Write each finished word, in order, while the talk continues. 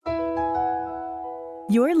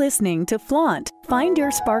You're listening to Flaunt. Find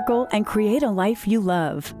your sparkle and create a life you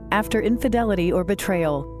love. After infidelity or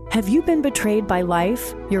betrayal, have you been betrayed by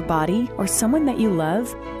life, your body, or someone that you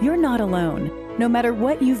love? You're not alone. No matter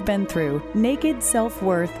what you've been through, Naked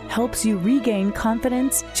Self-Worth helps you regain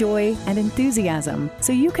confidence, joy, and enthusiasm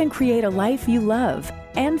so you can create a life you love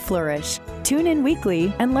and flourish. Tune in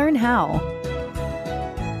weekly and learn how.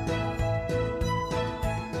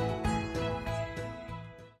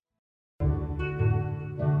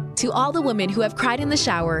 To all the women who have cried in the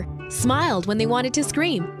shower, smiled when they wanted to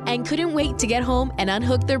scream, and couldn't wait to get home and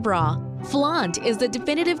unhook their bra, Flaunt is the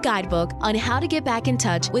definitive guidebook on how to get back in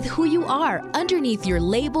touch with who you are underneath your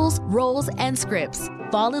labels, roles, and scripts.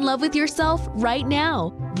 Fall in love with yourself right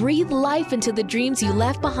now. Breathe life into the dreams you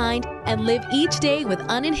left behind and live each day with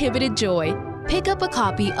uninhibited joy. Pick up a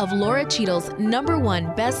copy of Laura Cheadle's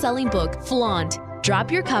 #1 best-selling book, Flaunt.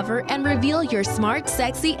 Drop your cover and reveal your smart,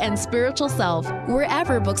 sexy, and spiritual self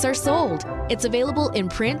wherever books are sold. It's available in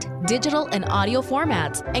print, digital, and audio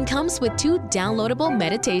formats and comes with 2 downloadable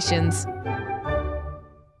meditations.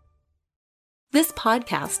 This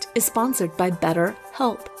podcast is sponsored by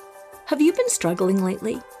BetterHelp. Have you been struggling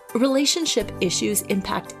lately? Relationship issues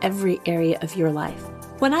impact every area of your life.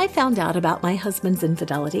 When I found out about my husband's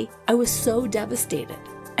infidelity, I was so devastated.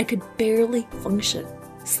 I could barely function.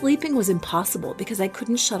 Sleeping was impossible because I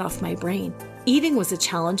couldn't shut off my brain. Eating was a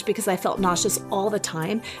challenge because I felt nauseous all the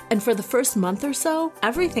time, and for the first month or so,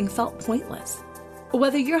 everything felt pointless.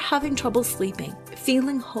 Whether you're having trouble sleeping,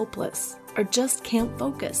 feeling hopeless, or just can't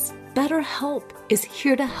focus, BetterHelp is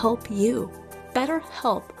here to help you.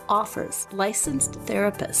 BetterHelp offers licensed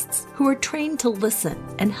therapists who are trained to listen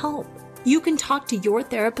and help. You can talk to your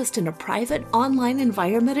therapist in a private online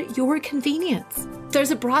environment at your convenience.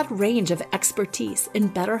 There's a broad range of expertise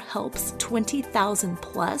in BetterHelp's 20,000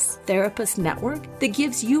 plus therapist network that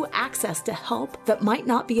gives you access to help that might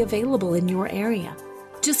not be available in your area.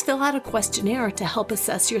 Just fill out a questionnaire to help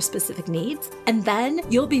assess your specific needs, and then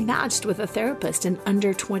you'll be matched with a therapist in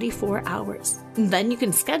under 24 hours. Then you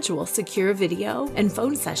can schedule secure video and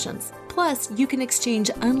phone sessions. Plus, you can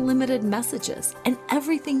exchange unlimited messages, and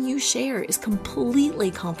everything you share is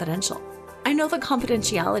completely confidential. I know that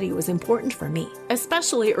confidentiality was important for me,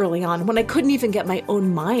 especially early on when I couldn't even get my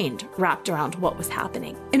own mind wrapped around what was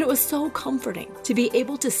happening. And it was so comforting to be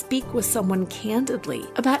able to speak with someone candidly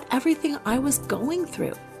about everything I was going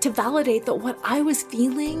through, to validate that what I was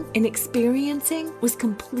feeling and experiencing was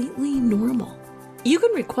completely normal. You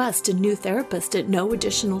can request a new therapist at no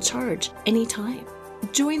additional charge anytime.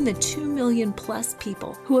 Join the 2 million plus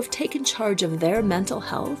people who have taken charge of their mental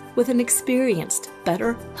health with an experienced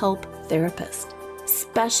BetterHelp therapist.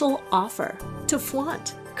 Special offer to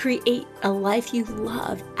Flaunt. Create a life you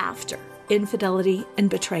love after infidelity and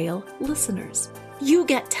betrayal listeners. You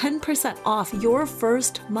get 10% off your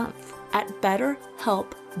first month at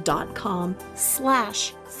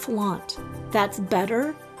betterhelp.com/flaunt. That's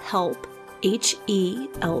BetterHelp,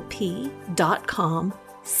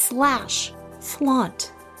 HELP.com/flaunt,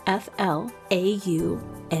 FLAUNT.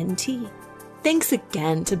 Thanks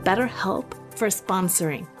again to BetterHelp for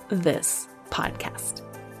sponsoring this podcast.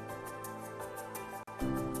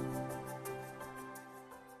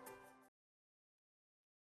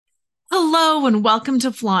 Hello and welcome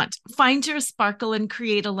to Flaunt. Find your sparkle and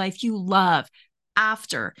create a life you love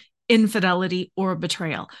after infidelity or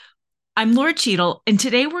betrayal. I'm Laura Cheadle, and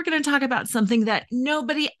today we're going to talk about something that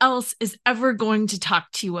nobody else is ever going to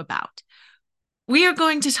talk to you about. We are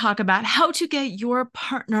going to talk about how to get your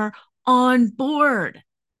partner on board.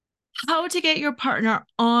 How to get your partner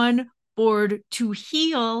on board to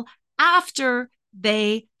heal after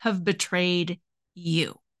they have betrayed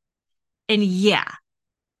you. And yeah,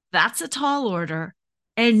 that's a tall order.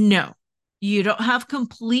 And no, you don't have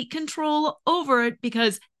complete control over it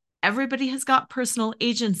because everybody has got personal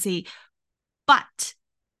agency, but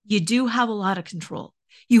you do have a lot of control.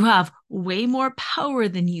 You have way more power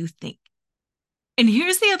than you think. And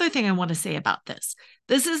here's the other thing I want to say about this.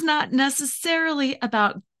 This is not necessarily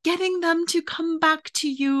about getting them to come back to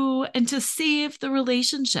you and to save the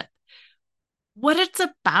relationship. What it's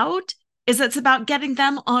about is it's about getting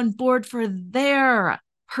them on board for their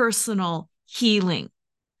personal healing,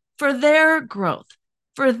 for their growth,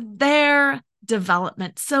 for their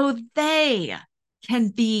development, so they can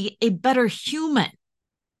be a better human.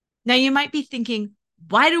 Now, you might be thinking,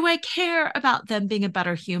 why do I care about them being a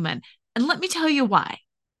better human? And let me tell you why.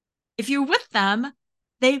 If you're with them,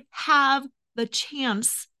 they have the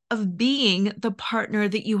chance of being the partner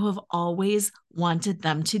that you have always wanted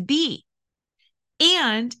them to be.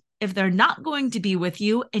 And if they're not going to be with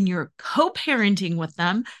you and you're co-parenting with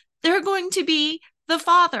them, they're going to be the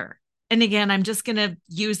father And again, I'm just going to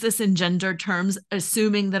use this in gender terms,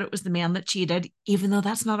 assuming that it was the man that cheated, even though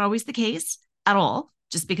that's not always the case at all,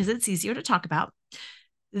 just because it's easier to talk about.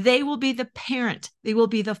 They will be the parent. They will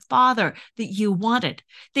be the father that you wanted.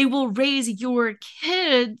 They will raise your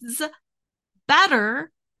kids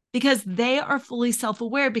better because they are fully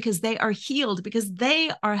self-aware, because they are healed, because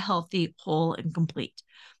they are healthy, whole, and complete.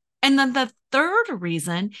 And then the third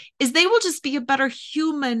reason is they will just be a better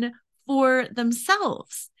human for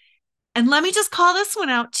themselves. And let me just call this one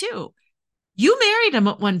out too. You married them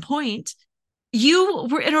at one point. You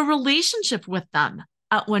were in a relationship with them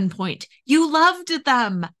at one point. You loved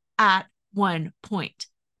them at one point.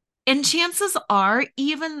 And chances are,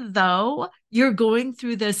 even though you're going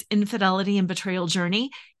through this infidelity and betrayal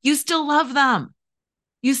journey, you still love them.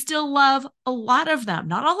 You still love a lot of them,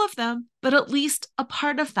 not all of them, but at least a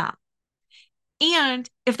part of them. And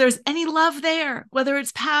if there's any love there, whether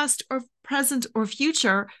it's past or present or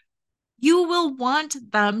future, you will want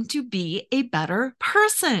them to be a better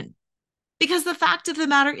person. Because the fact of the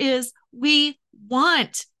matter is, we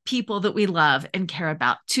want people that we love and care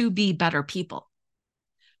about to be better people.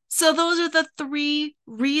 So those are the three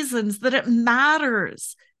reasons that it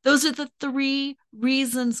matters. Those are the three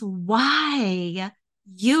reasons why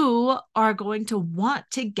you are going to want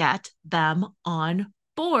to get them on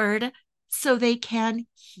board so they can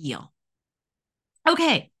heal.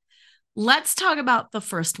 Okay, let's talk about the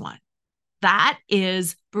first one. That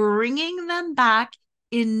is bringing them back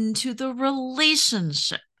into the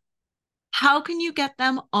relationship. How can you get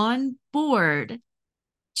them on board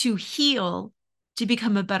to heal, to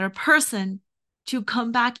become a better person, to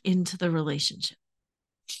come back into the relationship?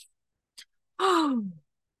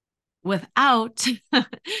 Without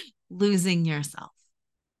losing yourself.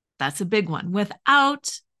 That's a big one.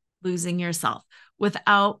 Without losing yourself,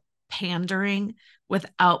 without pandering,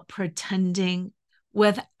 without pretending,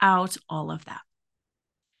 without all of that.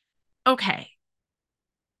 Okay.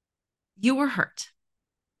 You were hurt.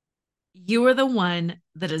 You are the one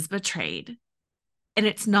that is betrayed. And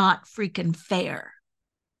it's not freaking fair.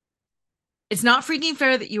 It's not freaking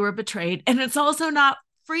fair that you were betrayed. And it's also not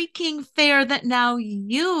freaking fair that now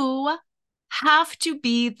you have to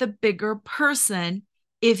be the bigger person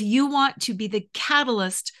if you want to be the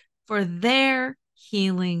catalyst for their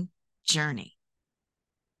healing journey.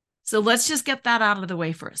 So let's just get that out of the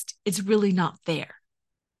way first. It's really not fair.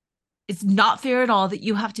 It's not fair at all that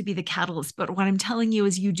you have to be the catalyst. But what I'm telling you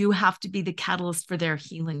is you do have to be the catalyst for their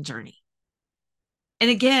healing journey. And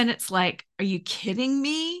again, it's like, are you kidding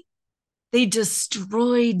me? They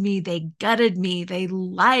destroyed me. They gutted me. They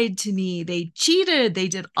lied to me. They cheated. They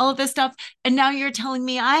did all of this stuff. And now you're telling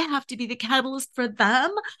me I have to be the catalyst for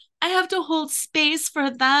them? I have to hold space for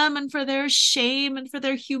them and for their shame and for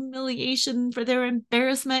their humiliation, for their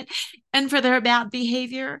embarrassment and for their bad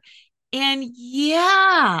behavior. And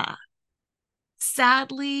yeah,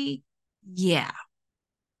 sadly, yeah.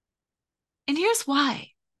 And here's why.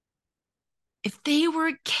 If they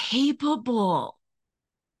were capable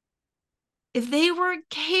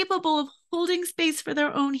of holding space for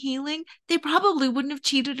their own healing, they probably wouldn't have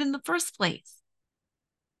cheated in the first place.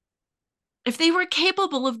 If they were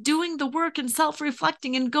capable of doing the work and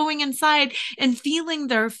self-reflecting and going inside and feeling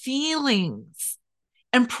their feelings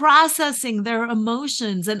and processing their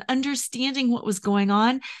emotions and understanding what was going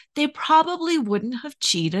on, they probably wouldn't have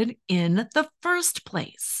cheated in the first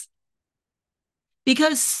place.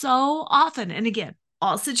 Because so often, and again,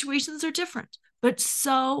 all situations are different, but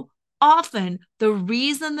so often the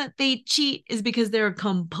reason that they cheat is because they're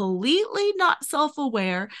completely not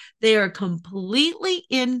self-aware. They are completely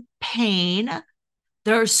in pain.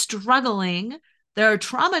 They're struggling. They're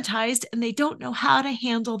traumatized, and they don't know how to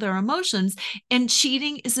handle their emotions. And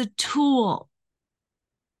cheating is a tool.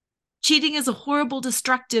 Cheating is a horrible,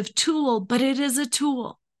 destructive tool, but it is a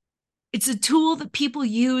tool. It's a tool that people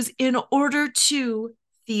use in order to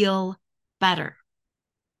feel better.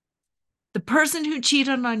 The person who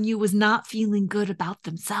cheated on you was not feeling good about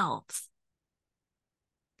themselves.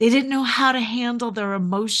 They didn't know how to handle their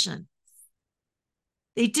emotions.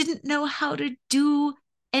 They didn't know how to do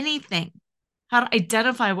anything, how to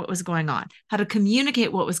identify what was going on, how to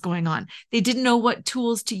communicate what was going on. They didn't know what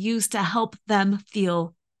tools to use to help them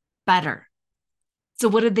feel better. So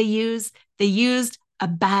what did they use? They used a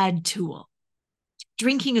bad tool.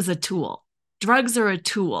 Drinking is a tool. Drugs are a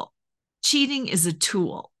tool. Cheating is a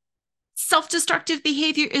tool. Self-destructive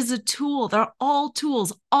behavior is a tool. They're all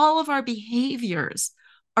tools. All of our behaviors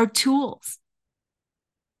are tools.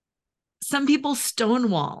 Some people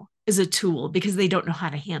stonewall is a tool because they don't know how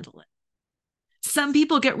to handle it. Some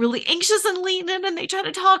people get really anxious and lean in and they try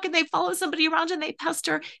to talk and they follow somebody around and they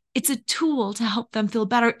pester. It's a tool to help them feel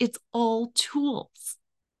better. It's all tools.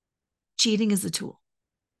 Cheating is a tool.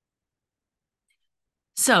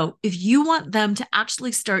 So if you want them to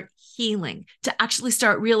actually start healing, to actually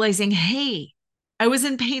start realizing, hey, I was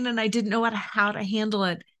in pain and I didn't know how to handle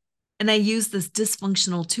it, and I used this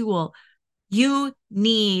dysfunctional tool, you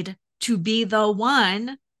need to be the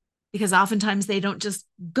one, because oftentimes they don't just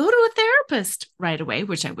go to a therapist right away,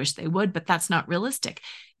 which I wish they would, but that's not realistic.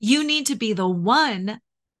 You need to be the one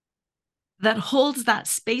that holds that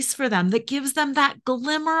space for them, that gives them that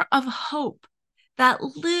glimmer of hope, that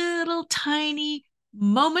little tiny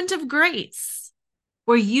moment of grace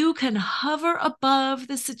where you can hover above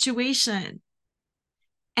the situation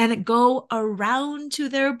and go around to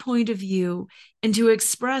their point of view and to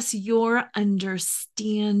express your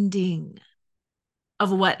understanding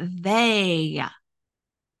of what they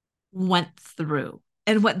went through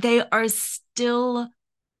and what they are still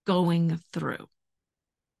going through.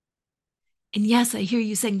 And yes, I hear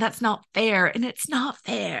you saying that's not fair, and it's not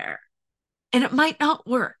fair. And it might not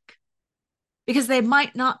work because they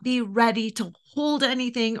might not be ready to hold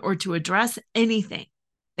anything or to address anything.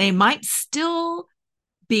 They might still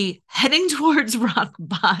be heading towards rock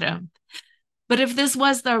bottom. But if this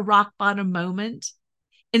was their rock bottom moment,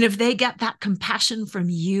 and if they get that compassion from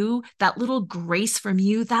you, that little grace from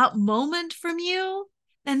you, that moment from you,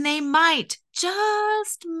 then they might,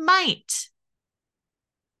 just might,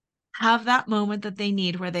 have that moment that they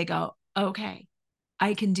need where they go, okay,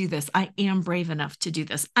 I can do this. I am brave enough to do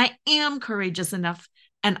this. I am courageous enough,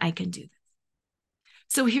 and I can do this.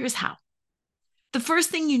 So here's how. The first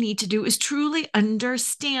thing you need to do is truly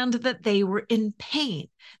understand that they were in pain,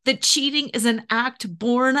 that cheating is an act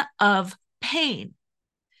born of pain,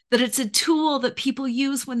 that it's a tool that people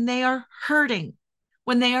use when they are hurting,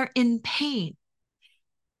 when they are in pain.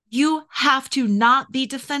 You have to not be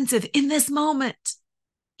defensive in this moment.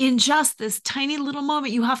 In just this tiny little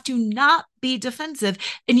moment, you have to not be defensive,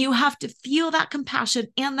 and you have to feel that compassion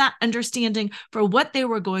and that understanding for what they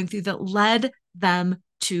were going through that led them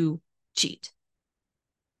to cheat.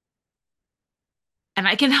 And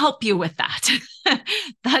I can help you with that.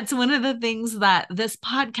 That's one of the things that this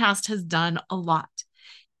podcast has done a lot.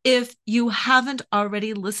 If you haven't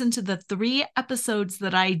already listened to the 3 episodes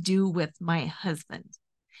that I do with my husband,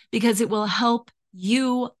 because it will help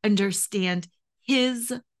you understand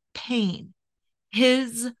his pain,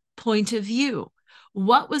 his point of view,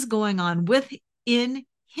 what was going on within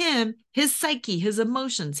him, his psyche, his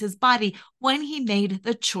emotions, his body, when he made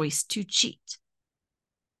the choice to cheat.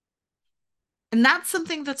 And that's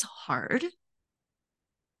something that's hard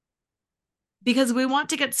because we want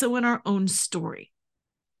to get so in our own story.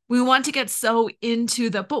 We want to get so into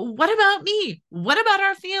but what about me? What about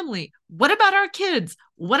our family? What about our kids?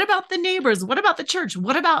 What about the neighbors? What about the church?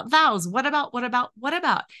 What about vows? What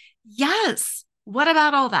about? Yes. What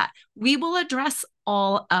about all that? We will address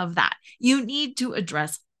all of that. You need to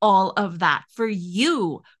address all of that for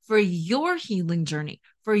you, for your healing journey,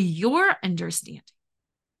 for your understanding.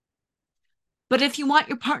 But if you want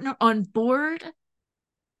your partner on board,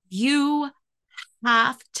 you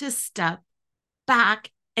have to step back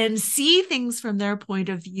and see things from their point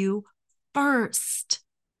of view first.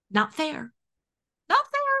 Not fair. Not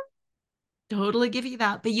fair. Totally give you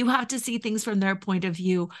that. But you have to see things from their point of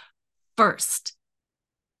view first.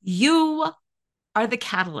 You are the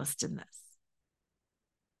catalyst in this.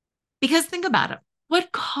 Because think about it.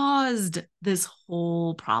 What caused this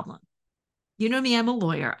whole problem? You know me, I'm a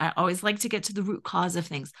lawyer. I always like to get to the root cause of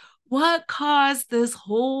things. What caused this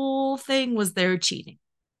whole thing was their cheating.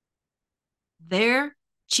 Their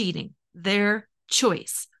cheating, their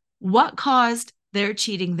choice. What caused their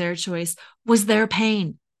cheating, their choice was their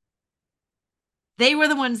pain. They were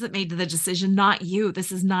the ones that made the decision, not you.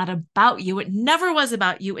 This is not about you. It never was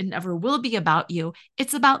about you. It never will be about you.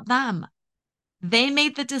 It's about them. They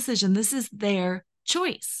made the decision. This is their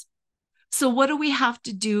choice. So what do we have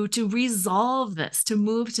to do to resolve this, to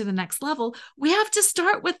move to the next level? We have to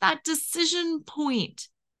start with that decision point.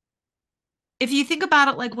 If you think about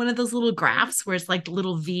it like one of those little graphs where it's like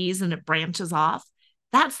little V's and it branches off,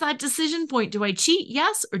 that's that decision point. Do I cheat?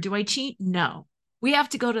 Yes. Or do I cheat? No. We have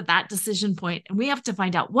to go to that decision point and we have to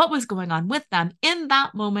find out what was going on with them in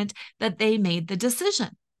that moment that they made the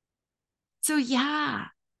decision. So yeah,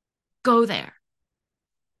 go there.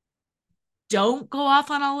 Don't go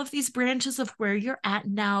off on all of these branches of where you're at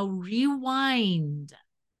now. Rewind.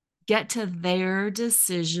 Get to their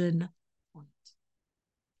decision point.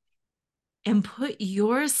 And put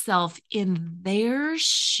yourself in their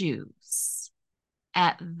shoes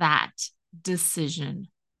at that decision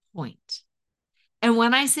point. And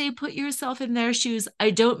when I say put yourself in their shoes,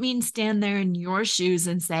 I don't mean stand there in your shoes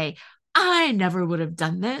and say, I never would have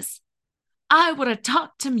done this. I would have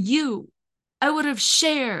talked to you. I would have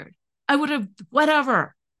shared. I would have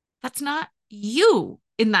whatever. That's not you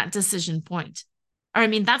in that decision point. Or I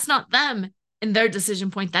mean, that's not them in their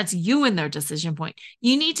decision point. That's you in their decision point.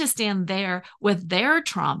 You need to stand there with their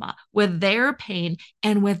trauma, with their pain,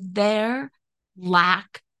 and with their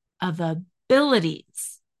lack of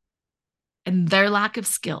abilities and their lack of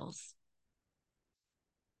skills.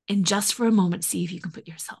 And just for a moment, see if you can put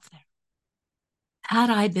yourself there. Had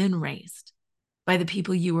I been raised by the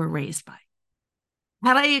people you were raised by?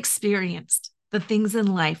 Had I experienced the things in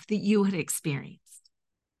life that you had experienced?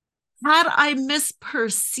 Had I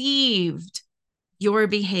misperceived your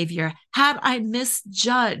behavior? Had I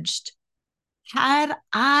misjudged? Had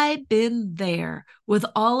I been there with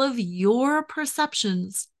all of your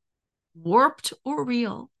perceptions, warped or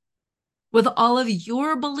real, with all of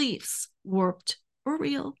your beliefs, warped or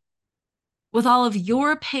real, with all of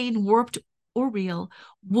your pain, warped or real,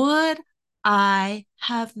 would I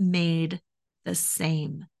have made the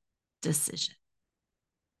same decision?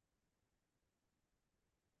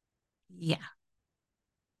 Yeah.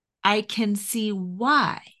 I can see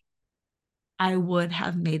why I would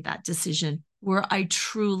have made that decision were I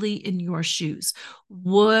truly in your shoes,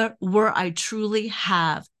 were I truly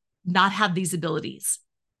have not had these abilities.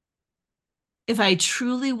 If I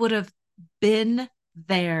truly would have been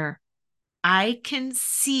there, I can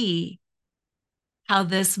see how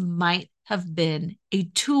this might have been a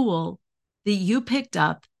tool that you picked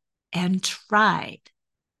up and tried.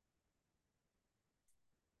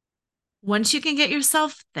 Once you can get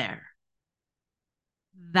yourself there,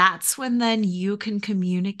 that's when then you can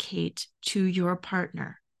communicate to your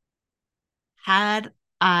partner. Had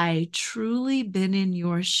I truly been in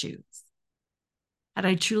your shoes, had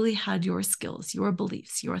I truly had your skills, your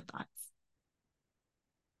beliefs, your thoughts,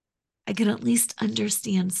 I can at least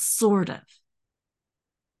understand sort of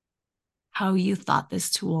how you thought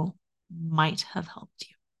this tool might have helped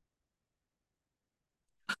you.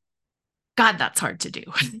 God, that's hard to do.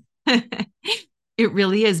 It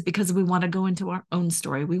really is, because we want to go into our own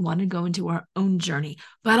story. We want to go into our own journey.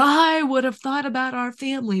 But I would have thought about our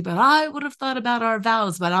family, but I would have thought about our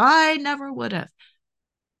vows, but I never would have.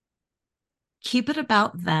 Keep it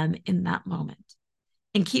about them in that moment,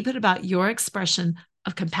 and keep it about your expression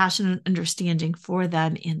of compassion and understanding for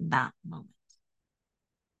them in that moment.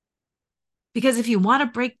 Because if you want to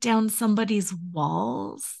break down somebody's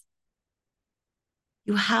walls,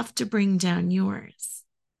 you have to bring down yours.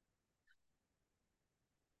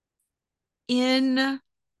 In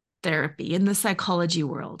therapy, in the psychology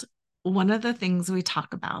world, one of the things we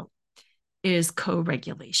talk about is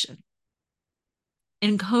co-regulation.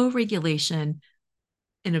 And co-regulation,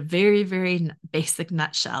 in a very, very basic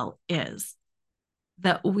nutshell, is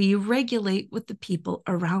that we regulate with the people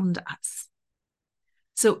around us.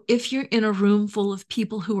 So if you're in a room full of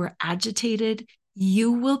people who are agitated,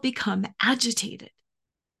 you will become agitated.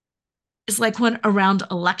 It's like when around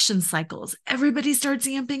election cycles, everybody starts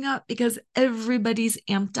amping up because everybody's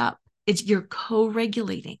amped up. You're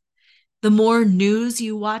co-regulating. The more news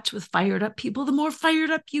you watch with fired up people, the more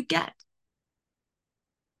fired up you get.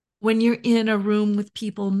 When you're in a room with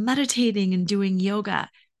people meditating and doing yoga,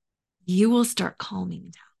 you will start calming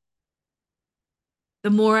down.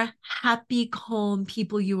 The more happy, calm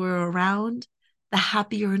people you are around, the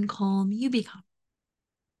happier and calm you become.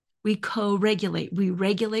 We co-regulate. We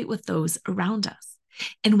regulate with those around us.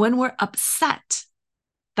 And when we're upset,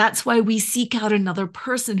 that's why we seek out another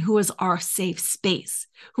person who is our safe space,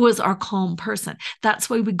 who is our calm person.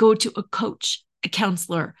 That's why we go to a coach, a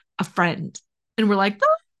counselor, a friend, and we're like,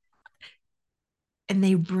 ah! And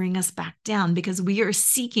they bring us back down because we are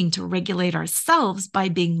seeking to regulate ourselves by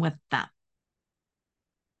being with them.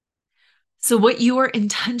 So what you are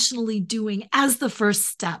intentionally doing as the first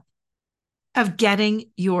step of getting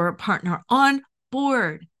your partner on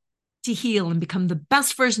board to heal and become the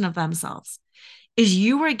best version of themselves is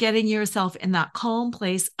you are getting yourself in that calm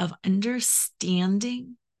place of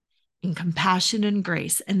understanding and compassion and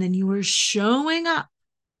grace. And then you are showing up,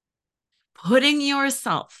 putting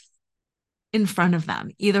yourself in front of them,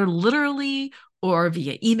 either literally or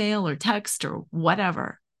via email or text or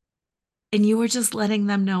whatever. And you are just letting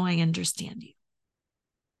them know, I understand you.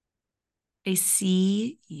 I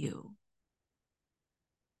see you.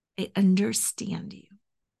 I understand you.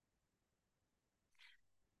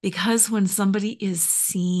 Because when somebody is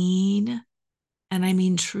seen, and I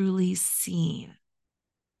mean truly seen,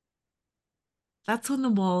 that's when the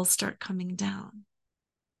walls start coming down.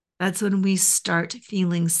 That's when we start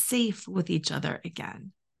feeling safe with each other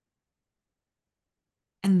again.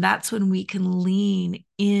 And that's when we can lean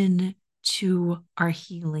into our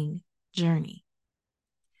healing journey.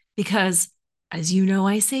 Because, as you know,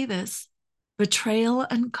 I say this, betrayal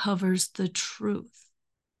uncovers the truth.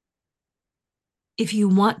 If you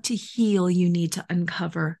want to heal, you need to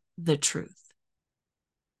uncover the truth.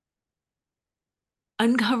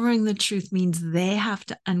 Uncovering the truth means they have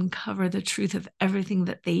to uncover the truth of everything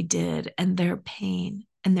that they did and their pain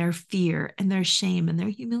and their fear and their shame and their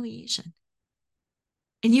humiliation.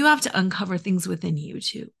 And you have to uncover things within you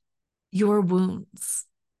too. Your wounds,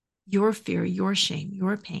 your fear, your shame,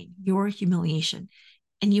 your pain, your humiliation.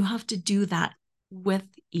 And you have to do that with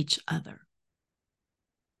each other.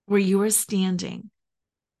 Where you are standing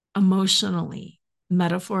emotionally,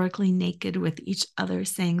 metaphorically naked with each other,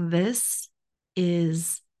 saying, this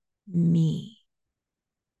is me.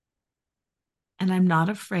 And I'm not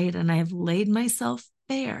afraid, and I have laid myself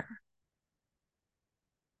bare.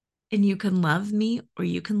 And you can love me or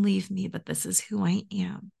you can leave me, but this is who I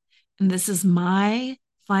am. And this is my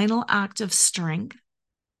final act of strength,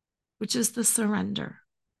 which is the surrender.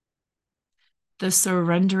 The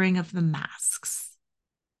surrendering of the masks,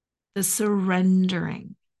 the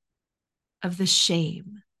surrendering of the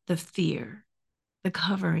shame, the fear, the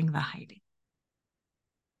covering, the hiding.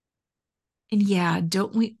 And yeah,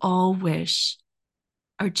 don't we all wish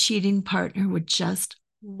our cheating partner would just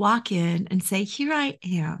walk in and say, here I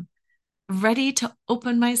am, ready to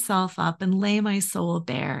open myself up and lay my soul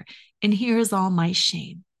bare. And here's all my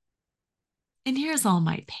shame. And here's all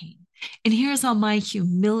my pain. And here's all my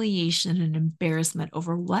humiliation and embarrassment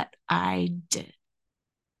over what I did.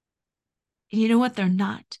 And you know what? They're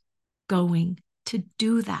not going to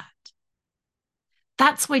do that.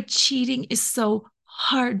 That's why cheating is so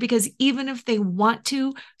hard, because even if they want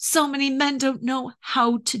to, so many men don't know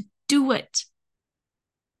how to do it.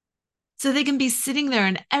 So they can be sitting there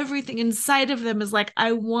and everything inside of them is like,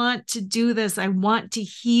 I want to do this. I want to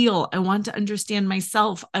heal. I want to understand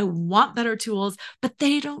myself. I want better tools, but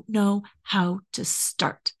they don't know how to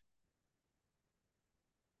start.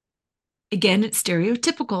 Again, it's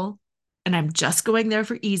stereotypical, and I'm just going there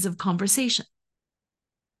for ease of conversation.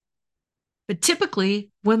 But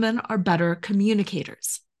typically, women are better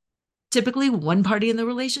communicators. Typically, one party in the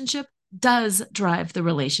relationship does drive the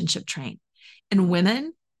relationship train. And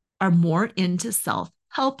women are more into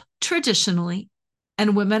self-help traditionally,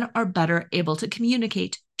 and women are better able to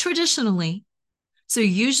communicate traditionally. So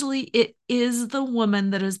usually it is the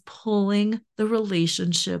woman that is pulling the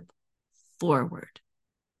relationship forward.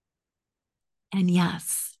 And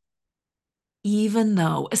yes, even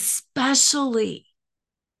though, especially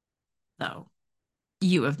though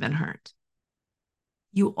you have been hurt,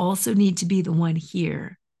 you also need to be the one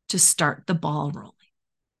here to start the ball rolling.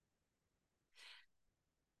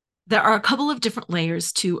 There are a couple of different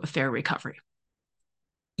layers to affair recovery.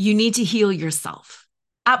 You need to heal yourself.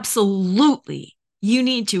 Absolutely. You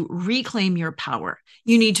need to reclaim your power.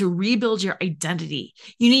 You need to rebuild your identity.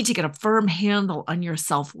 You need to get a firm handle on your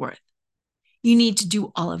self-worth. You need to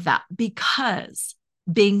do all of that, because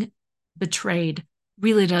being betrayed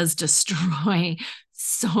really does destroy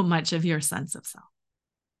so much of your sense of self.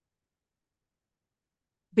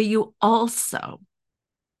 But you also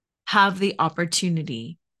have the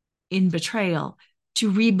opportunity in betrayal to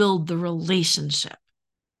rebuild the relationship.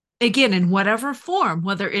 Again, in whatever form,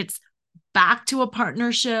 whether it's back to a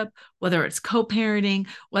partnership, whether it's co-parenting,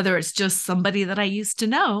 whether it's just somebody that I used to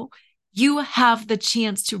know, you have the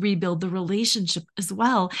chance to rebuild the relationship as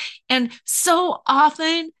well. And so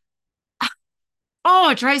often,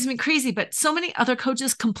 it drives me crazy, but so many other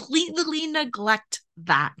coaches completely neglect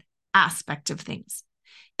that aspect of things.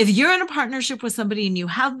 If you're in a partnership with somebody and you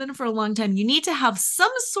have been for a long time, you need to have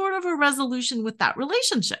some sort of a resolution with that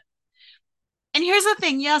relationship. And here's the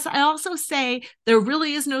thing. Yes, I also say there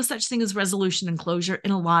really is no such thing as resolution and closure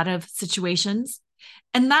in a lot of situations.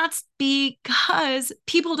 And that's because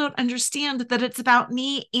people don't understand that it's about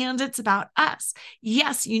me and it's about us.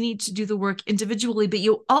 Yes, you need to do the work individually, but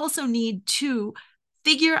you also need to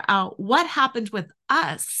figure out what happened with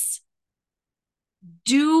us.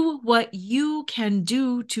 Do what you can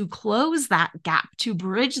do to close that gap, to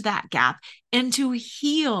bridge that gap, and to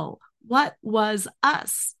heal what was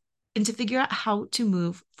us, and to figure out how to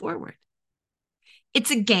move forward.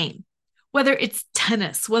 It's a game. Whether it's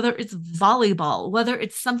tennis, whether it's volleyball, whether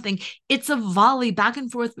it's something, it's a volley back and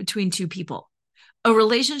forth between two people. A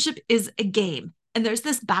relationship is a game, and there's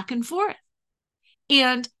this back and forth.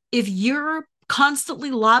 And if you're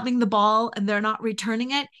constantly lobbing the ball and they're not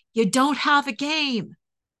returning it, you don't have a game.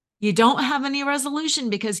 You don't have any resolution,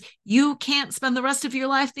 because you can't spend the rest of your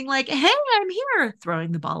life being like, hey, I'm here,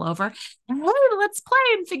 throwing the ball over. And hey, let's play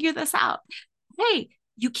and figure this out. Hey,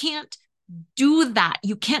 You can't do that.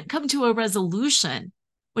 You can't come to a resolution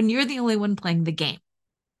when you're the only one playing the game.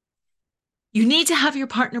 You need to have your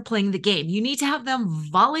partner playing the game. You need to have them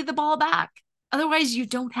volley the ball back. Otherwise, you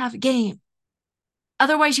don't have a game.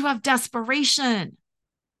 Otherwise, you have desperation.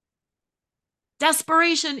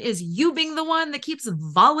 Desperation is you being the one that keeps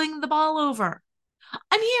volleying the ball over.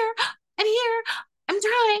 I'm here. I'm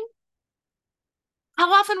trying.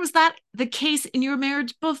 How often was that the case in your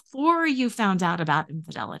marriage before you found out about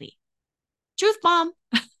infidelity? Truth bomb.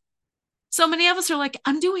 So many of us are like,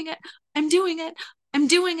 I'm doing it.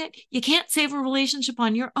 You can't save a relationship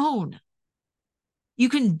on your own. You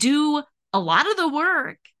can do a lot of the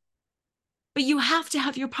work, but you have to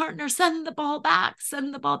have your partner send the ball back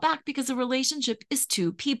because a relationship is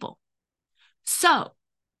two people. So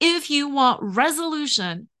if you want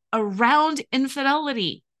resolution around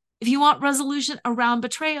infidelity, if you want resolution around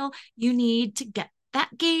betrayal, you need to get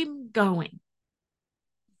that game going.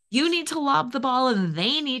 You need to lob the ball and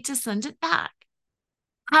they need to send it back.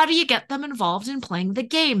 How do you get them involved in playing the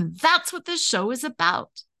game? That's what this show is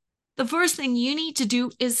about. The first thing you need to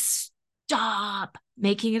do is stop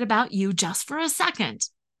making it about you just for a second.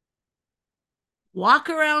 Walk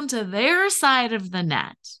around to their side of the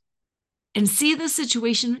net and see the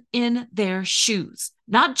situation in their shoes,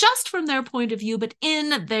 not just from their point of view, but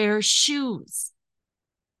in their shoes.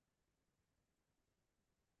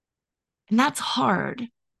 And that's hard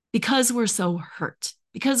because we're so hurt,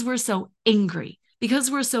 because we're so angry, because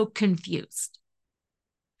we're so confused.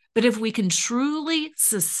 But if we can truly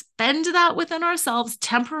suspend that within ourselves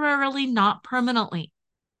temporarily, not permanently,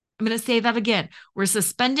 I'm going to say that again. We're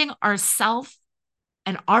suspending ourself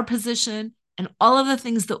and our position and all of the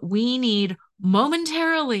things that we need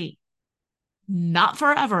momentarily, not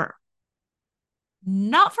forever,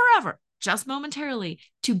 just momentarily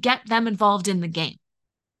to get them involved in the game.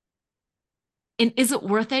 And is it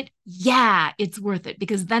worth it? Yeah, it's worth it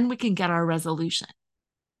because then we can get our resolution.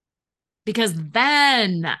 Because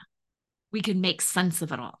then we can make sense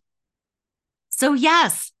of it all. So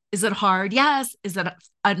yes, is it hard? Yes. Is it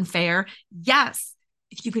unfair? Yes.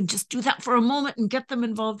 If you can just do that for a moment and get them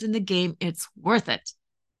involved in the game, it's worth it.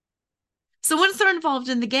 So once they're involved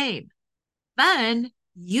in the game, then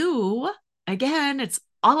you, again, it's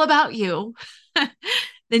all about you,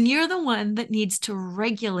 then you're the one that needs to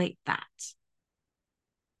regulate that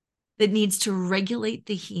needs to regulate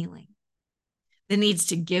the healing, that needs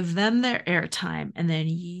to give them their airtime, and then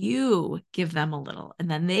you give them a little, and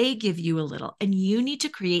then they give you a little, and you need to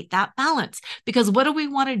create that balance. Because what do we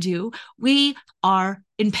want to do? We are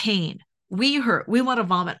in pain. We hurt. We want to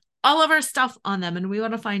vomit all of our stuff on them, and we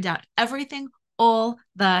want to find out everything all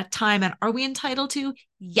the time. And are we entitled to?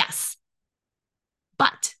 Yes.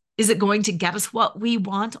 But is it going to get us what we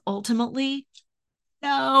want ultimately?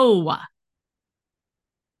 No.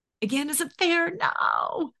 Again, is it fair?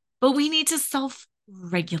 No. But we need to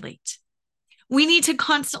self-regulate. We need to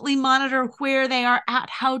constantly monitor where they are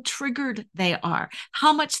at, how triggered they are,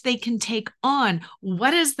 how much they can take on,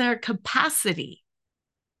 what is their capacity.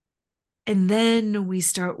 And then we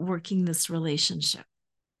start working this relationship.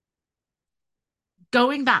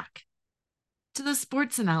 Going back to the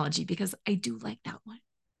sports analogy, because I do like that one,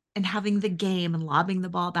 and having the game and lobbing the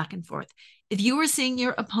ball back and forth. If you are seeing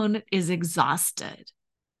your opponent is exhausted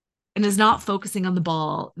and is not focusing on the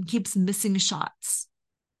ball and keeps missing shots,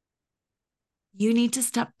 you need to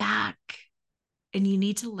step back and you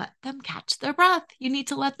need to let them catch their breath. You need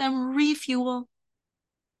to let them refuel.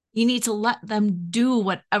 You need to let them do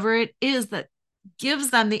whatever it is that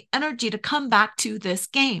gives them the energy to come back to this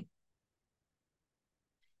game.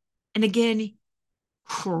 And again,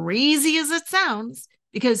 crazy as it sounds,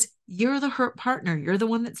 because you're the hurt partner, you're the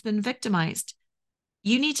one that's been victimized.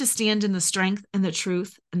 You need to stand in the strength and the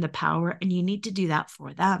truth and the power, and you need to do that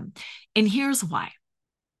for them. And here's why.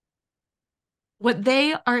 What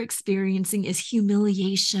they are experiencing is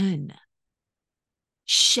humiliation,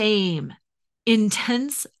 shame,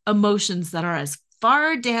 intense emotions that are as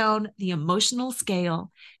far down the emotional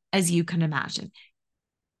scale as you can imagine.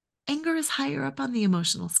 Anger is higher up on the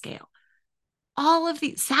emotional scale. All of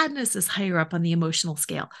the sadness is higher up on the emotional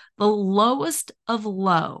scale. The lowest of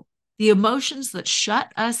low, the emotions that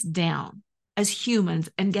shut us down as humans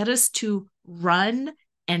and get us to run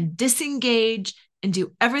and disengage and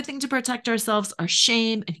do everything to protect ourselves are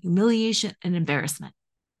shame and humiliation and embarrassment.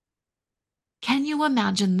 Can you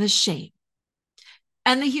imagine the shame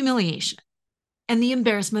and the humiliation and the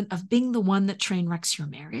embarrassment of being the one that train wrecks your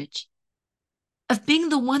marriage? Of being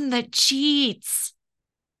the one that cheats?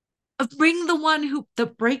 Of being the one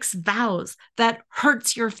that breaks vows, that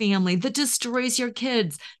hurts your family, that destroys your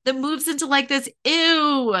kids, that moves into like this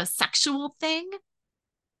sexual thing?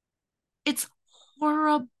 It's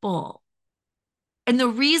horrible. And the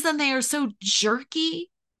reason they are so jerky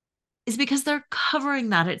is because they're covering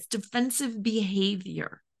that. It's defensive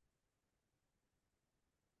behavior.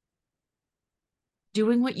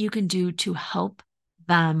 Doing what you can do to help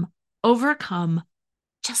them overcome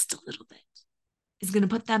just a little bit is going to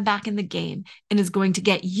put them back in the game and is going to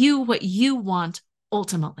get you what you want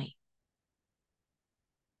ultimately.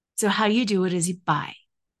 So how you do it is by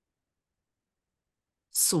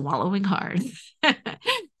swallowing hard,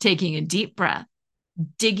 taking a deep breath,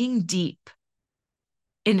 digging deep,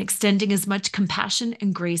 and extending as much compassion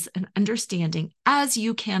and grace and understanding as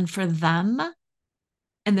you can for them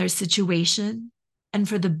and their situation and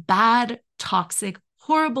for the bad, toxic,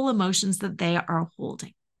 horrible emotions that they are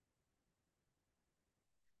holding.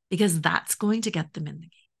 Because that's going to get them in the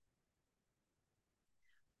game.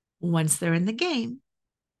 Once they're in the game,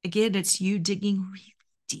 again, it's you digging really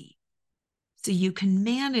deep so you can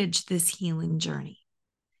manage this healing journey.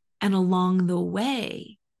 And along the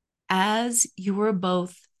way, as you are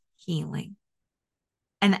both healing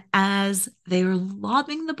and as they are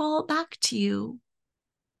lobbing the ball back to you,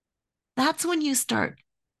 that's when you start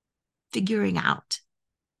figuring out,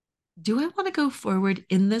 do I want to go forward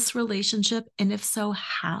in this relationship? And if so,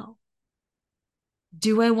 how?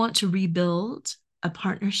 Do I want to rebuild a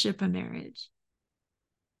partnership, a marriage?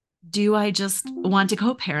 Do I just want to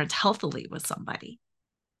co-parent healthily with somebody?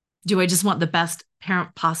 Do I just want the best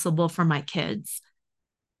parent possible for my kids?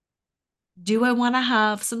 Do I want to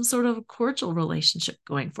have some sort of cordial relationship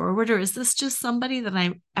going forward? Or is this just somebody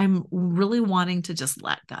that I'm really wanting to just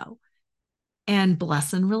let go and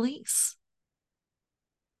bless and release?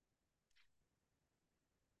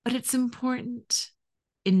 But it's important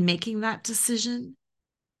in making that decision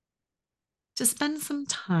to spend some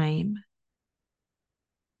time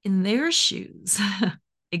in their shoes,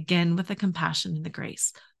 again, with the compassion and the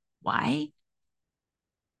grace. Why?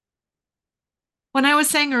 When I was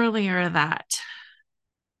saying earlier that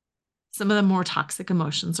some of the more toxic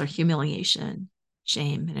emotions are humiliation,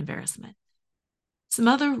 shame, and embarrassment, some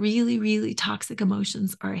other really, really toxic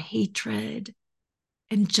emotions are hatred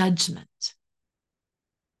and judgment.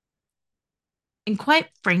 And quite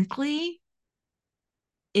frankly,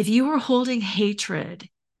 if you are holding hatred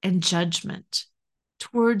and judgment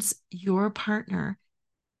towards your partner,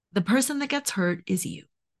 the person that gets hurt is you.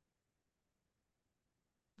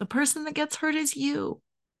 The person that gets hurt is you.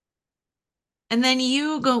 And then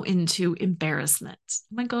you go into embarrassment.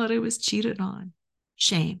 Oh my God, I was cheated on.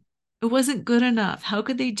 Shame. It wasn't good enough. How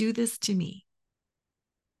could they do this to me?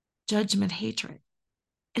 Judgment, hatred.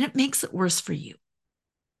 And it makes it worse for you.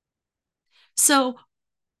 So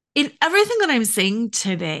in everything that I'm saying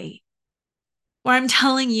today, where I'm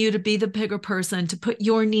telling you to be the bigger person, to put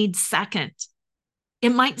your needs second, it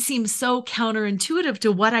might seem so counterintuitive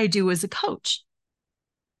to what I do as a coach,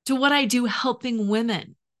 to what I do helping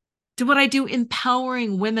women, to what I do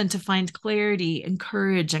empowering women to find clarity and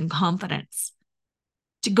courage and confidence,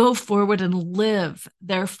 to go forward and live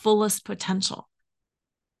their fullest potential.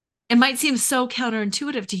 It might seem so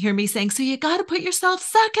counterintuitive to hear me saying, so you got to put yourself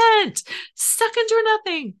second or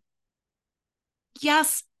nothing.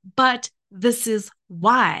 Yes, but this is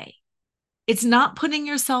why. It's not putting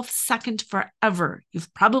yourself second forever.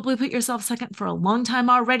 You've probably put yourself second for a long time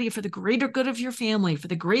already for the greater good of your family, for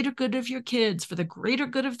the greater good of your kids, for the greater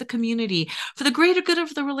good of the community, for the greater good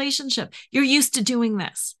of the relationship. You're used to doing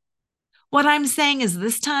this. What I'm saying is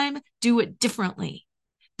this time, do it differently.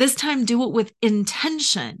 This time, do it with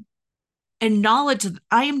intention and knowledge that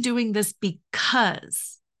I am doing this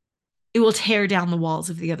because it will tear down the walls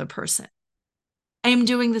of the other person. I am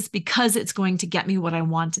doing this because it's going to get me what I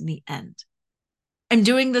want in the end. I'm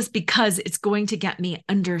doing this because it's going to get me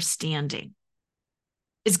understanding.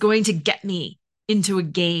 It's going to get me into a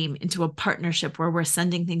game, into a partnership where we're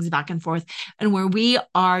sending things back and forth and where we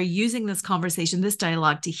are using this conversation, this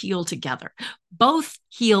dialogue to heal together, both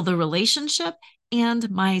heal the relationship and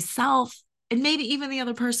myself and maybe even the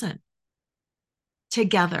other person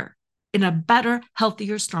together in a better,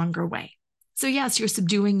 healthier, stronger way. So yes, you're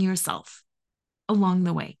subduing yourself along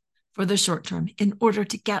the way for the short term in order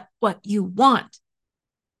to get what you want.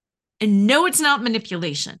 And no, it's not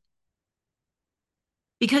manipulation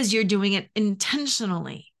because you're doing it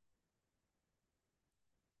intentionally.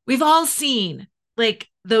 We've all seen like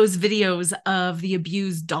those videos of the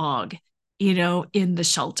abused dog, in the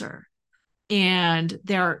shelter, and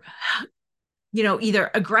they're, either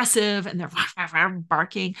aggressive and they're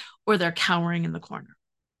barking or they're cowering in the corner.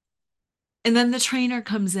 And then the trainer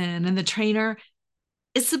comes in and the trainer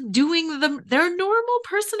is subduing their normal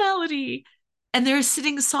personality and they're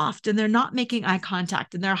sitting soft and they're not making eye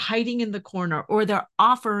contact and they're hiding in the corner, or they're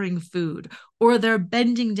offering food, or they're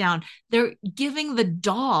bending down. They're giving the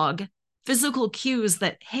dog physical cues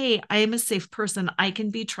that, hey, I am a safe person. I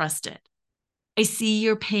can be trusted. I see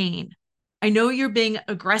your pain. I know you're being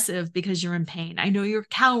aggressive because you're in pain. I know you're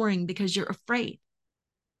cowering because you're afraid.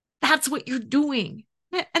 That's what you're doing.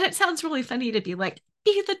 And it sounds really funny to be like,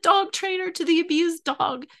 be the dog trainer to the abused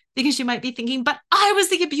dog, because you might be thinking, but I was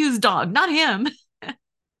the abused dog, not him. But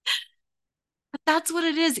that's what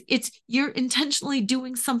it is. It's you're intentionally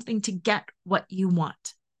doing something to get what you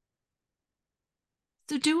want.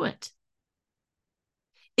 So do it.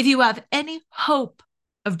 If you have any hope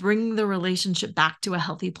of bringing the relationship back to a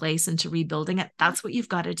healthy place and to rebuilding it, that's what you've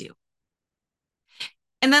got to do.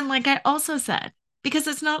 And then, like I also said, because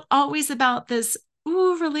it's not always about this,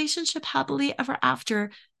 ooh, relationship happily ever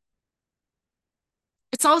after.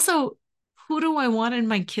 It's also, who do I want in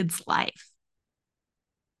my kid's life?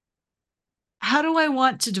 Who do I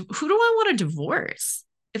want to divorce?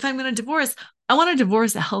 If I'm going to divorce, I want to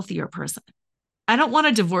divorce a healthier person. I don't want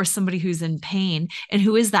to divorce somebody who's in pain and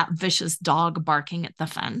who is that vicious dog barking at the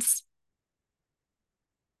fence.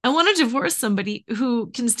 I want to divorce somebody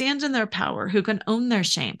who can stand in their power, who can own their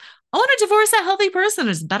shame. I want to divorce a healthy person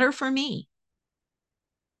who's better for me.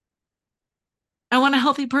 I want a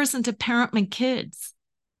healthy person to parent my kids.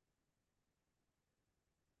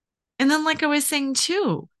 And then, like I was saying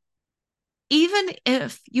too, even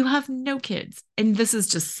if you have no kids and this is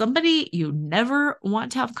just somebody you never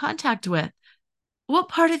want to have contact with, what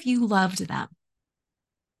part of you loved them?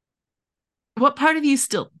 What part of you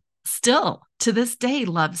still to this day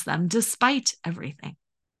loves them despite everything?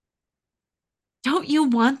 Don't you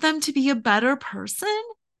want them to be a better person?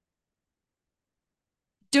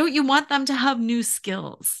 Don't you want them to have new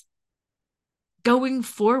skills going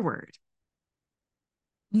forward?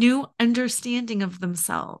 New understanding of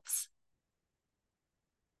themselves,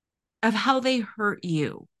 of how they hurt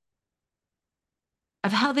you,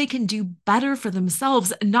 of how they can do better for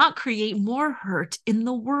themselves and not create more hurt in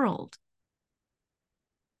the world.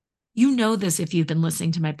 You know this if you've been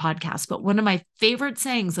listening to my podcast, but one of my favorite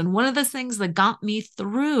sayings, and one of the things that got me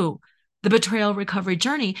through the betrayal recovery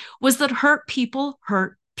journey, was that hurt people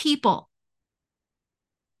hurt people.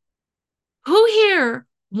 Who here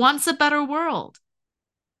wants a better world?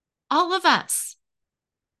 All of us.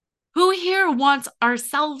 Who here wants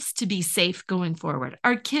ourselves to be safe going forward,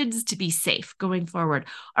 our kids to be safe going forward,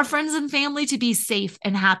 our friends and family to be safe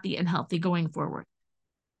and happy and healthy going forward?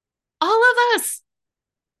 All of us.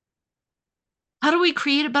 How do we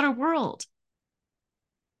create a better world?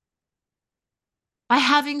 By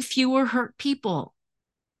having fewer hurt people.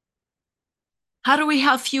 How do we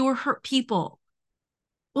have fewer hurt people?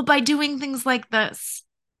 Well, by doing things like this.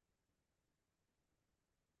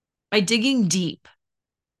 By digging deep.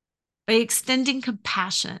 By extending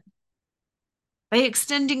compassion. By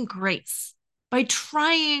extending grace. By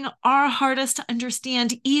trying our hardest to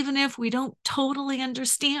understand, even if we don't totally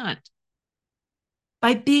understand.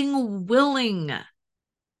 By being willing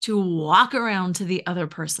to walk around to the other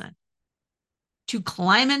person, to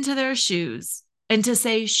climb into their shoes and to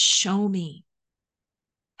say, show me,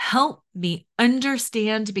 help me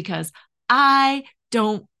understand, because I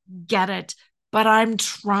don't get it, but I'm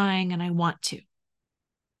trying and I want to.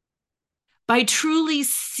 By truly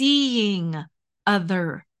seeing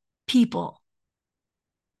other people.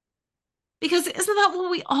 Because isn't that what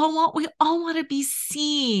we all want? We all want to be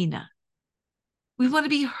seen. We want to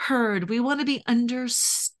be heard. We want to be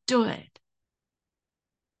understood.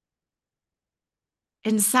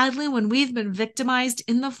 And sadly, when we've been victimized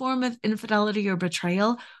in the form of infidelity or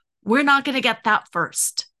betrayal, we're not going to get that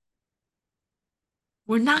first.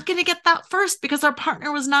 We're not going to get that first because our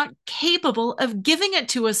partner was not capable of giving it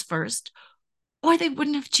to us first, or they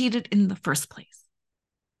wouldn't have cheated in the first place.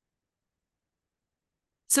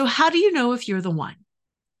 So how do you know if you're the one?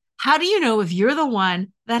 How do you know if you're the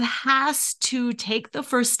one that has to take the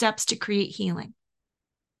first steps to create healing?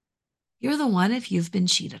 You're the one if you've been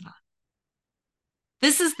cheated on.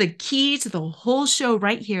 This is the key to the whole show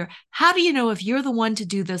right here. How do you know if you're the one to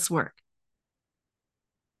do this work?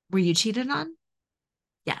 Were you cheated on?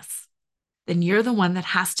 Yes. Then you're the one that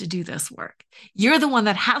has to do this work. You're the one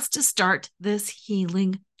that has to start this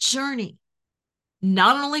healing journey.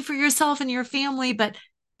 Not only for yourself and your family, but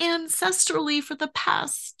ancestrally for the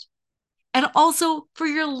past. And also for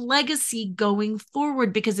your legacy going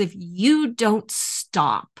forward. Because if you don't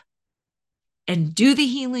stop and do the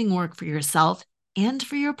healing work for yourself and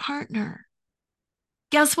for your partner,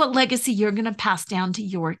 guess what legacy you're going to pass down to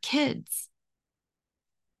your kids?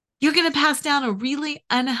 You're going to pass down a really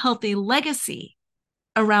unhealthy legacy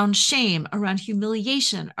around shame, around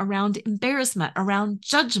humiliation, around embarrassment, around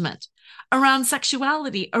judgment, around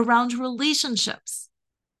sexuality, around relationships,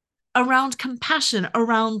 around compassion,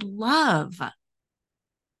 around love.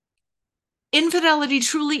 Infidelity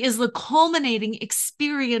truly is the culminating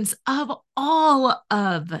experience of all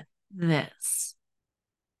of this.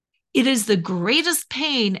 It is the greatest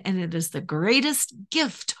pain and it is the greatest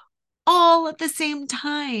gift all at the same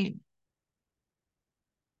time.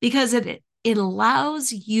 Because it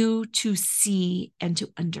allows you to see and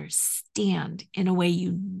to understand in a way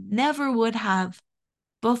you never would have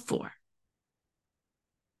before.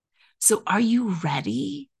 So are you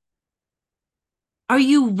ready? Are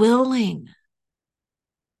you willing?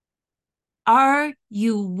 Are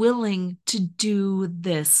you willing to do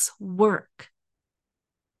this work?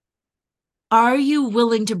 Are you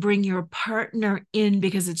willing to bring your partner in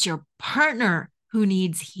because it's your partner who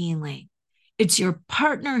needs healing? It's your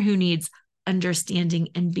partner who needs understanding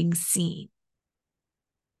and being seen.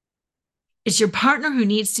 It's your partner who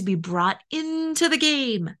needs to be brought into the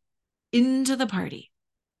game, into the party.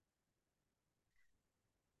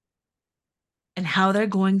 And how they're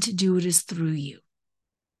going to do it is through you.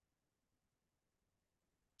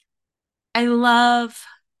 I love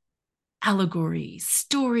allegories,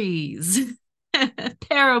 stories,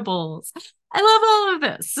 parables. I love all of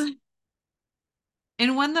this.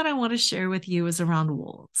 And one that I want to share with you is around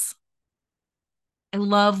wolves. I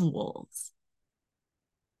love wolves.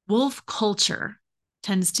 Wolf culture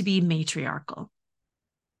tends to be matriarchal.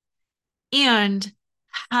 And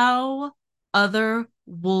how other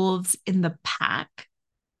wolves in the pack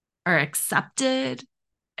are accepted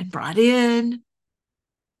and brought in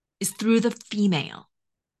is through the female.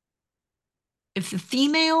 If the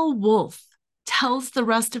female wolf tells the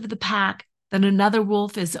rest of the pack that another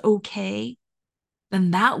wolf is okay,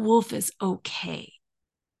 then that wolf is okay.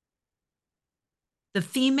 The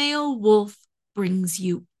female wolf brings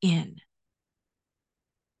you in.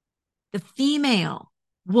 The female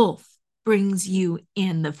wolf brings you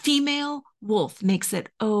in. The female wolf makes it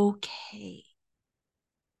okay.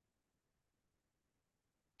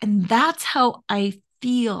 And that's how I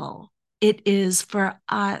feel it is for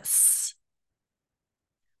us.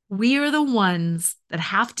 We are the ones that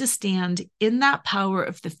have to stand in that power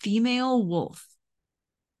of the female wolf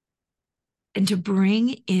and to bring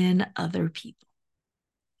in other people.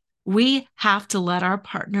 We have to let our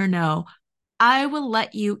partner know, I will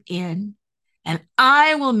let you in and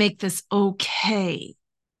I will make this okay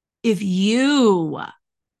if you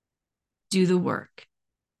do the work.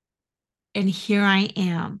 And here I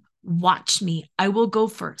am. Watch me. I will go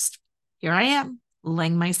first. Here I am,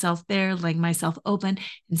 laying myself there, laying myself open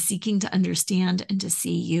and seeking to understand and to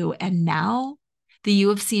see you. And now that you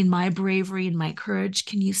have seen my bravery and my courage,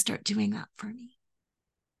 can you start doing that for me?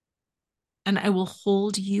 And I will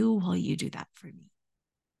hold you while you do that for me.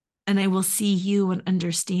 And I will see you and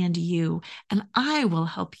understand you. And I will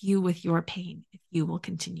help you with your pain if you will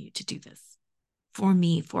continue to do this for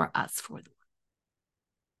me, for us, for the world.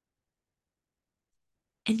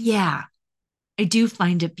 And yeah, I do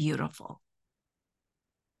find it beautiful.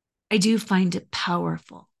 I do find it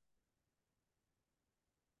powerful.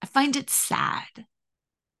 I find it sad.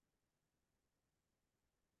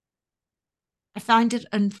 I find it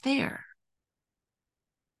unfair.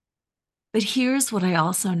 But here's what I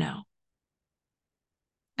also know.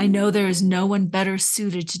 I know there is no one better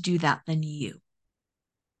suited to do that than you.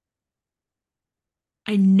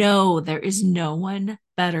 I know there is no one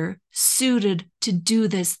better suited to do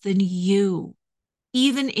this than you,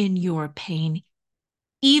 even in your pain,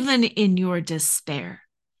 even in your despair,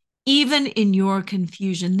 even in your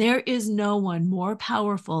confusion. There is no one more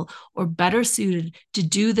powerful or better suited to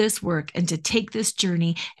do this work and to take this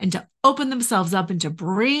journey and to open themselves up and to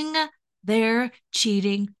bring their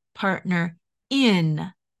cheating partner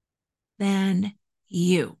in than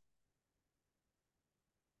you.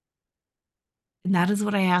 And that is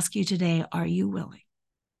what I ask you today. Are you willing?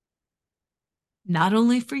 Not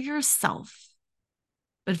only for yourself,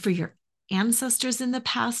 but for your ancestors in the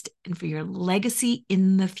past and for your legacy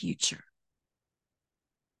in the future.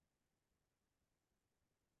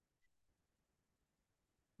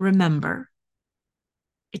 Remember,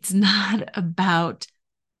 it's not about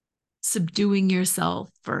subduing yourself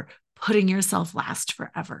or putting yourself last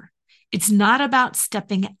forever. It's not about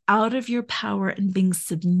stepping out of your power and being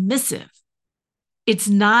submissive. It's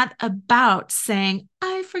not about saying,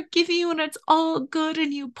 I forgive you and it's all good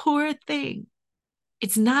and you poor thing.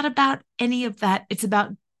 It's not about any of that. It's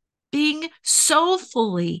about being so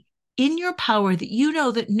fully in your power that you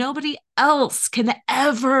know that nobody else can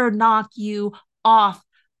ever knock you off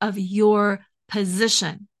of your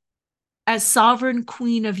position as sovereign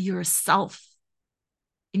queen of yourself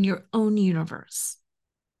in your own universe.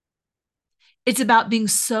 It's about being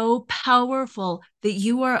so powerful that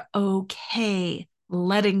you are okay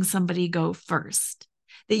letting somebody go first,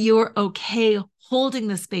 that you are okay holding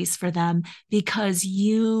the space for them because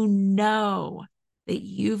you know that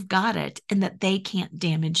you've got it and that they can't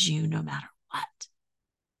damage you no matter what.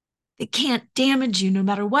 They can't damage you no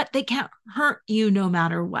matter what. They can't hurt you no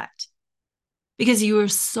matter what, because you are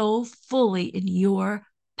so fully in your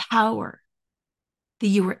power that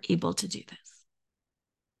you were able to do this.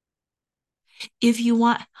 If you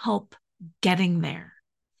want help getting there,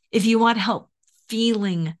 if you want help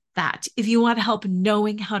feeling that, if you want help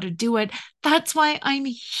knowing how to do it, that's why I'm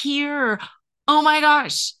here. Oh my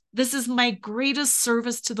gosh, this is my greatest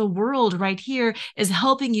service to the world right here, is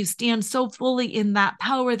helping you stand so fully in that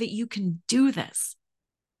power that you can do this.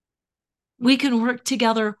 We can work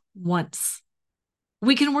together once.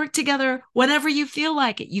 We can work together whenever you feel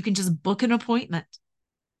like it. You can just book an appointment.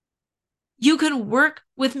 You can work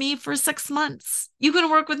with me for 6 months. You can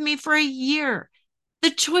work with me for a year. The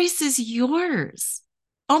choice is yours.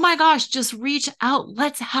 Oh my gosh, just reach out.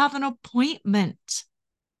 Let's have an appointment.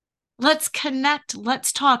 Let's connect.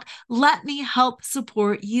 Let's talk. Let me help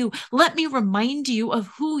support you. Let me remind you of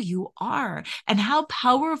who you are and how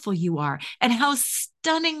powerful you are and how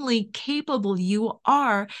stunningly capable you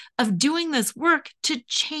are of doing this work to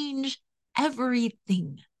change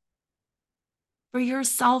everything for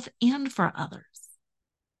yourself and for others.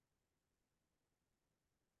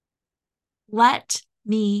 Let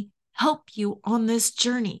me help you on this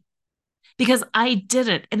journey, because I did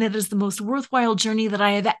it, and it is the most worthwhile journey that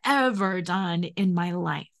I have ever done in my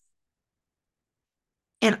life.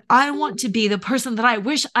 And I want to be the person that I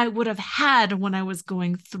wish I would have had when I was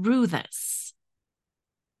going through this.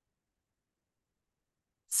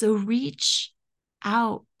 So reach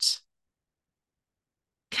out.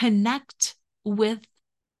 Connect with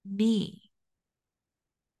me.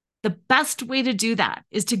 The best way to do that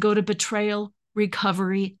is to go to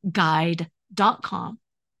betrayalrecoveryguide.com.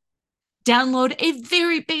 Download a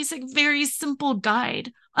very basic, very simple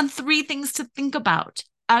guide on 3 things to think about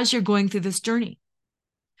as you're going through this journey.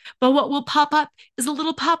 But what will pop up is a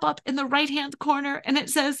little pop-up in the right-hand corner, and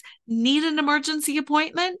it says, need an emergency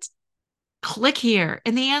appointment? Click here.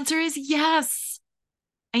 And the answer is yes.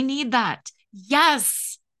 I need that.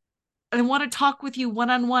 Yes. I want to talk with you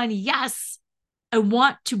one-on-one. Yes. I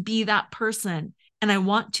want to be that person, and I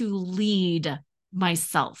want to lead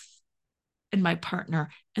myself and my partner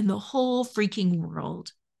and the whole freaking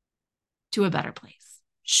world to a better place.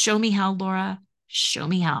 Show me how, Laura. Show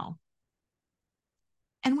me how.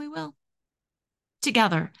 And we will.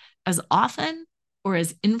 Together, as often or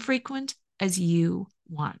as infrequent as you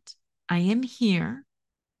want. I am here.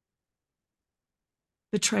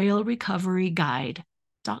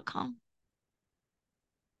 betrayalrecoveryguide.com.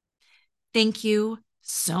 Thank you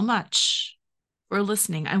so much for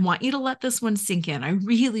listening. I want you to let this one sink in. I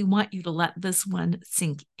really want you to let this one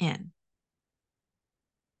sink in,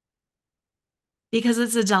 because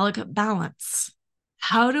it's a delicate balance.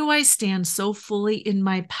 How do I stand so fully in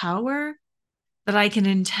my power that I can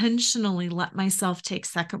intentionally let myself take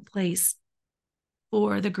second place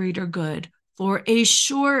for the greater good for a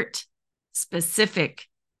short, specific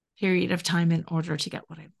period of time in order to get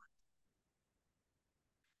what I want?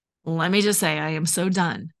 Let me just say, I am so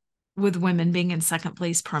done with women being in second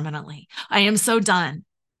place permanently. I am so done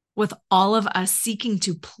with all of us seeking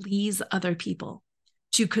to please other people,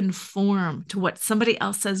 to conform to what somebody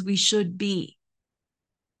else says we should be.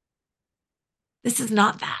 This is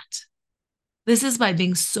not that. This is by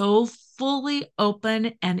being so fully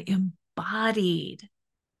open and embodied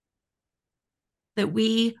that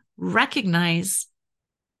we recognize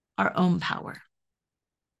our own power,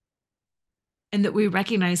 and that we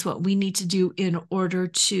recognize what we need to do in order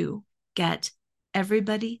to get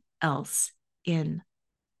everybody else in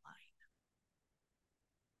line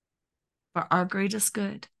for our greatest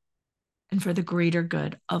good and for the greater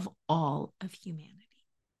good of all of humanity.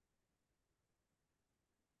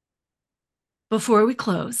 Before we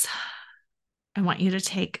close, I want you to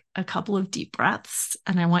take a couple of deep breaths,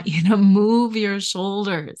 and I want you to move your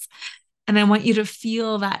shoulders, and I want you to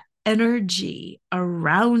feel that energy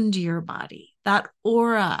around your body, that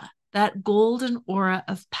aura, that golden aura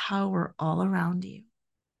of power all around you.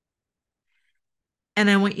 And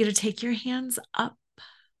I want you to take your hands up,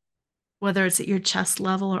 whether it's at your chest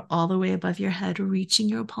level or all the way above your head, reaching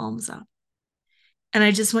your palms up. And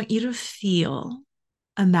I just want you to feel,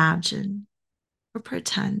 imagine, or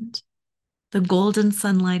pretend the golden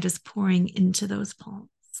sunlight is pouring into those palms.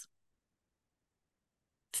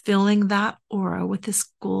 filling that aura with this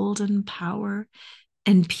golden power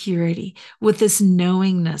and purity, with this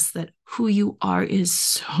knowingness that who you are is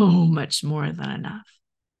so much more than enough.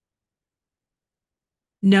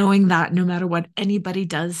 Knowing that no matter what anybody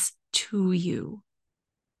does to you,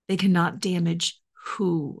 they cannot damage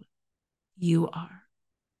who you are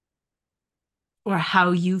or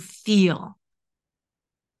how you feel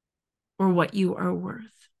or what you are worth.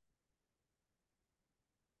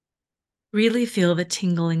 Really feel the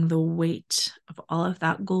tingling, the weight of all of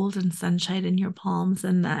that golden sunshine in your palms,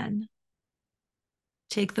 and then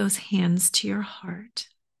take those hands to your heart.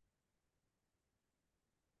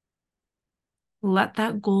 Let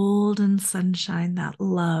that golden sunshine, that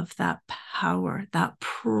love, that power, that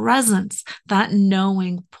presence, that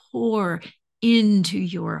knowing pour into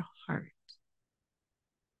your heart.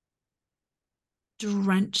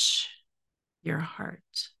 Drench your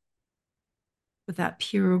heart with that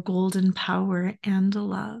pure golden power and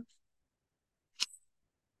love.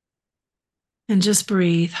 And just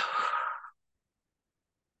breathe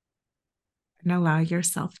and allow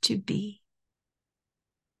yourself to be.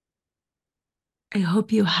 I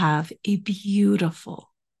hope you have a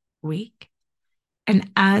beautiful week.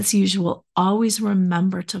 And as usual, always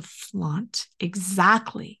remember to flaunt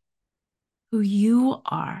exactly who you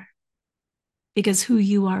are, because who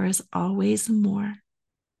you are is always more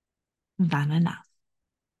than enough.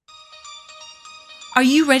 Are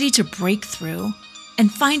you ready to break through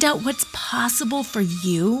and find out what's possible for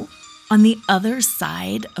you on the other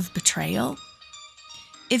side of betrayal?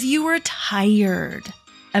 If you are tired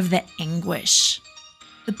of the anguish,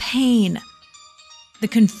 the pain, the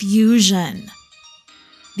confusion,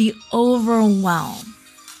 the overwhelm,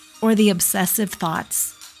 or the obsessive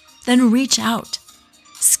thoughts, then reach out.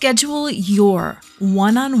 Schedule your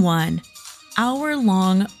one-on-one,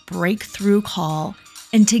 hour-long breakthrough call,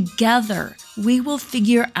 and together we will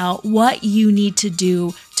figure out what you need to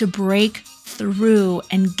do to break through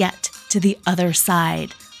and get to the other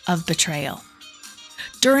side of betrayal.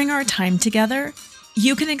 During our time together,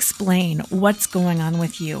 you can explain what's going on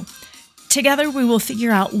with you. Together, we will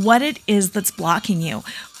figure out what it is that's blocking you,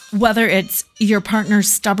 whether it's your partner's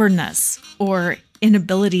stubbornness or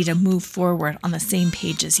inability to move forward on the same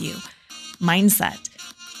page as you, mindset,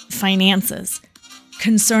 finances,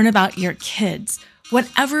 concern about your kids.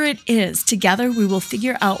 Whatever it is, together we will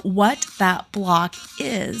figure out what that block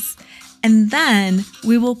is, and then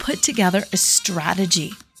we will put together a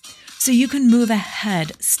strategy so you can move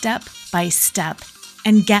ahead step by step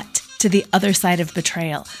and get to the other side of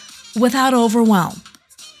betrayal without overwhelm,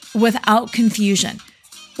 without confusion,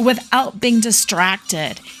 without being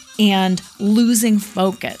distracted and losing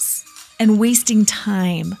focus and wasting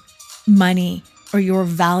time, money, or your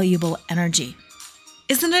valuable energy.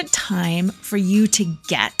 Isn't it time for you to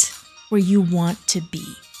get where you want to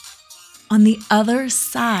be? On the other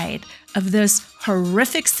side of this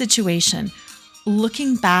horrific situation,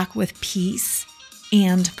 looking back with peace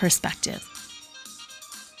and perspective.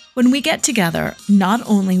 When we get together, not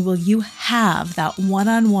only will you have that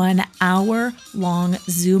one-on-one hour-long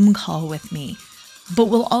Zoom call with me, but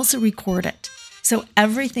we'll also record it. So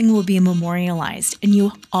everything will be memorialized and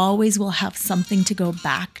you always will have something to go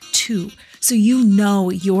back to, so you know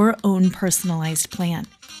your own personalized plan.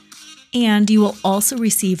 And you will also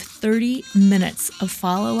receive 30 minutes of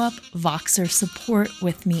follow-up Voxer support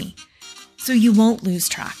with me, so you won't lose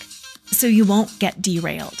track, so you won't get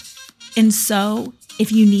derailed. And so,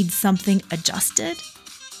 if you need something adjusted,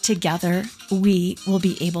 together we will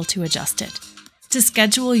be able to adjust it. To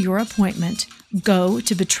schedule your appointment, go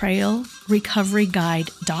to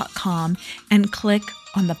betrayalrecoveryguide.com and click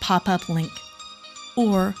on the pop-up link.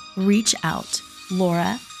 Or reach out,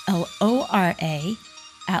 Laura, L-O-R-A,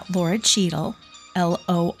 at Laura Cheadle,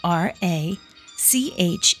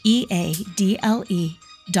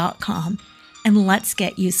 LORACHEADLE.com, and let's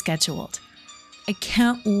get you scheduled. I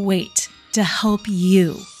can't wait to help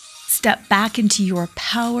you step back into your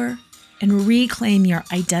power and reclaim your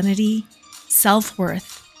identity,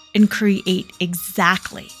 self-worth, and create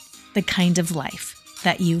exactly the kind of life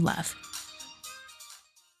that you love.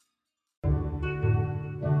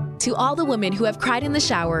 To all the women who have cried in the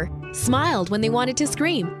shower, smiled when they wanted to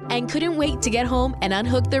scream, and couldn't wait to get home and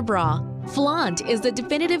unhook their bra, Flaunt is the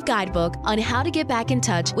definitive guidebook on how to get back in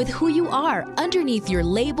touch with who you are underneath your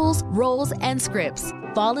labels, roles, and scripts.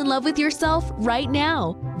 Fall in love with yourself right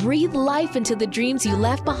now. Breathe life into the dreams you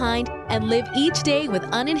left behind and live each day with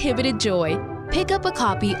uninhibited joy. Pick up a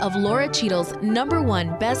copy of Laura Cheadle's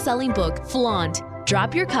 #1 best-selling book, Flaunt.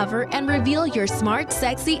 Drop your cover and reveal your smart,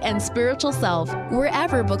 sexy, and spiritual self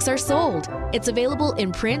wherever books are sold. It's available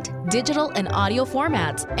in print, digital, and audio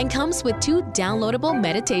formats and comes with 2 downloadable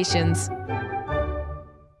meditations.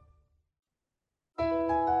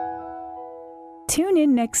 Tune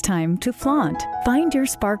in next time to Flaunt, Find Your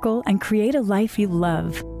Sparkle, and Create a Life You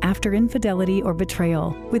Love After Infidelity or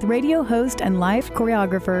Betrayal with radio host and live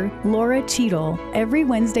choreographer Laura Cheadle every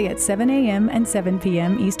Wednesday at 7 a.m. and 7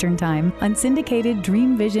 p.m. Eastern Time on syndicated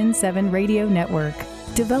Dream Vision 7 radio network.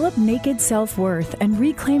 Develop naked self-worth and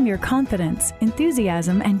reclaim your confidence,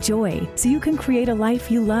 enthusiasm, and joy so you can create a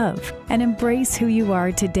life you love and embrace who you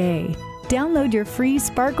are today. Download your free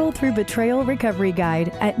Sparkle Through Betrayal Recovery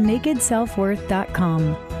Guide at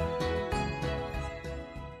nakedselfworth.com.